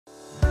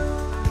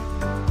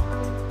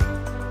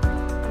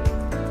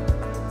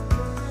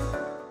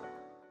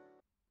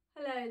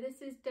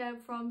here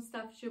from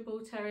Staffordshire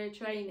Bull Terrier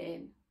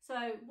Training.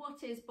 So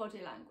what is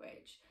body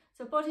language?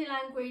 So body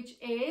language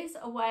is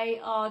a way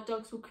our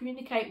dogs will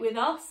communicate with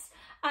us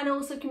and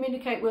also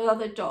communicate with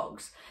other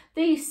dogs.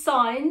 These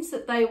signs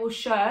that they will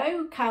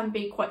show can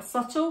be quite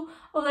subtle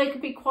or they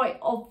can be quite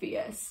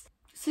obvious.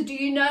 So do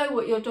you know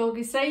what your dog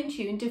is saying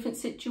to you in different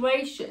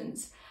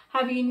situations?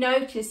 Have you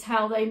noticed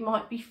how they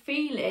might be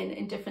feeling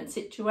in different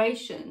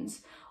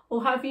situations?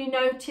 Or have you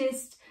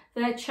noticed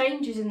their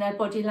changes in their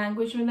body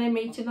language when they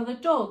meet another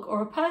dog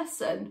or a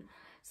person?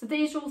 So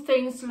these are all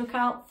things to look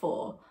out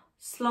for.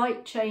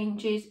 Slight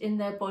changes in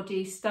their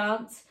body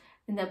stance,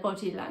 in their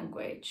body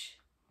language.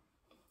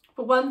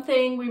 But one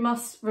thing we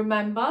must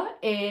remember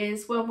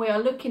is when we are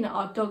looking at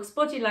our dog's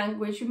body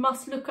language, we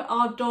must look at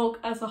our dog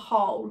as a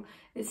whole.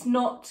 It's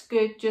not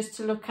good just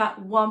to look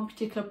at one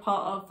particular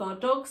part of our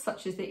dog,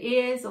 such as the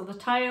ears or the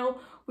tail.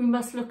 We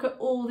must look at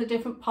all the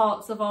different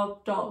parts of our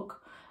dog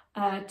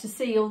to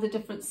see all the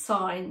different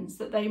signs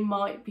that they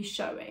might be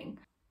showing.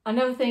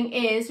 Another thing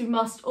is we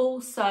must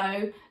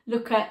also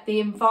look at the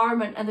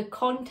environment and the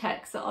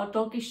context that our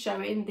dog is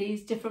showing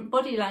these different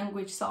body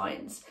language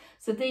signs.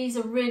 So these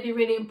are really,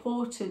 really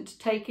important to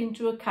take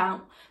into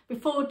account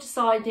before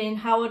deciding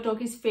how our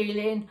dog is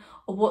feeling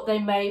or what they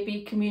may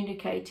be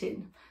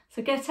communicating.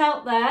 So get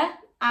out there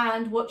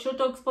and watch your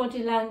dog's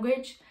body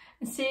language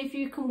and see if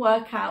you can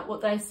work out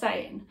what they're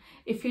saying.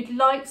 If you'd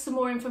like some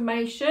more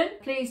information,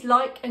 please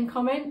like and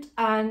comment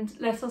and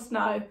let us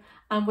know,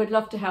 and we'd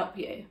love to help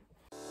you.